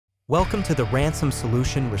Welcome to the Ransom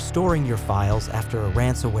solution, restoring your files after a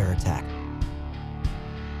ransomware attack.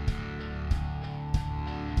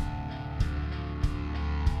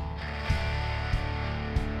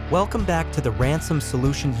 Welcome back to the Ransom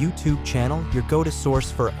Solution YouTube channel, your go-to source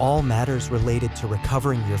for all matters related to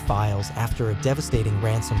recovering your files after a devastating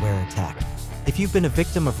ransomware attack. If you've been a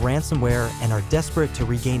victim of ransomware and are desperate to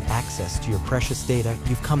regain access to your precious data,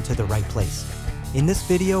 you've come to the right place. In this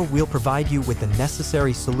video, we'll provide you with the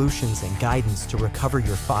necessary solutions and guidance to recover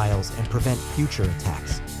your files and prevent future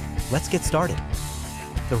attacks. Let's get started.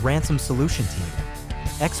 The Ransom Solution Team,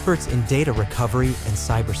 experts in data recovery and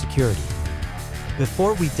cybersecurity.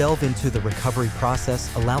 Before we delve into the recovery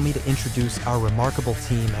process, allow me to introduce our remarkable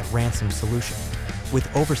team at Ransom Solution.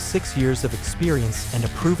 With over 6 years of experience and a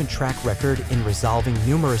proven track record in resolving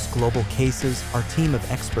numerous global cases, our team of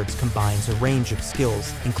experts combines a range of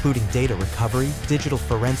skills, including data recovery, digital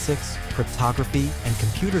forensics, cryptography, and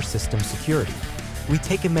computer system security. We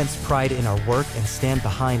take immense pride in our work and stand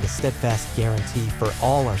behind a steadfast guarantee for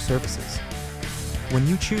all our services. When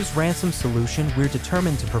you choose Ransom Solution, we're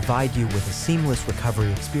determined to provide you with a seamless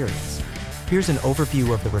recovery experience. Here's an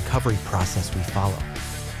overview of the recovery process we follow.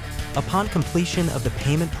 Upon completion of the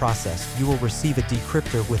payment process, you will receive a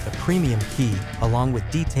decryptor with a premium key, along with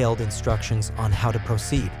detailed instructions on how to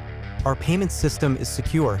proceed. Our payment system is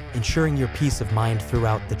secure, ensuring your peace of mind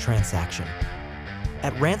throughout the transaction.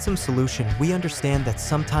 At Ransom Solution, we understand that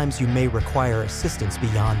sometimes you may require assistance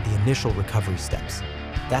beyond the initial recovery steps.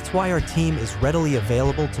 That's why our team is readily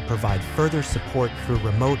available to provide further support through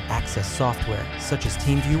remote access software, such as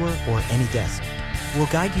TeamViewer or AnyDesk. We'll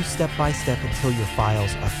guide you step by step until your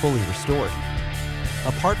files are fully restored.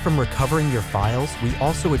 Apart from recovering your files, we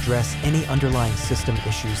also address any underlying system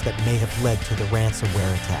issues that may have led to the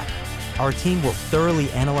ransomware attack. Our team will thoroughly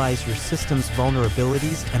analyze your system's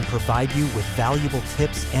vulnerabilities and provide you with valuable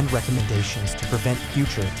tips and recommendations to prevent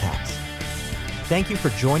future attacks. Thank you for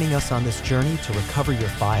joining us on this journey to recover your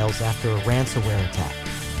files after a ransomware attack.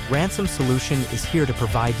 Ransom Solution is here to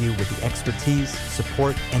provide you with the expertise,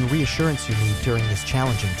 support, and reassurance you need during this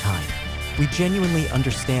challenging time. We genuinely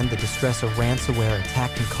understand the distress a ransomware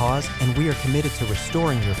attack can cause, and we are committed to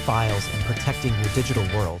restoring your files and protecting your digital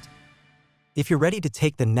world. If you're ready to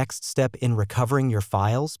take the next step in recovering your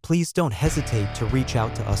files, please don't hesitate to reach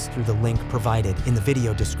out to us through the link provided in the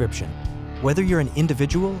video description. Whether you're an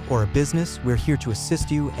individual or a business, we're here to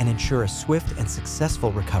assist you and ensure a swift and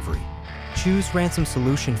successful recovery. Choose Ransom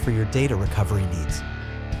Solution for your data recovery needs.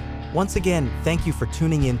 Once again, thank you for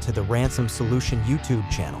tuning in to the Ransom Solution YouTube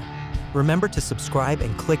channel. Remember to subscribe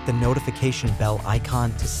and click the notification bell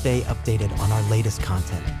icon to stay updated on our latest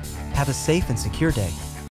content. Have a safe and secure day.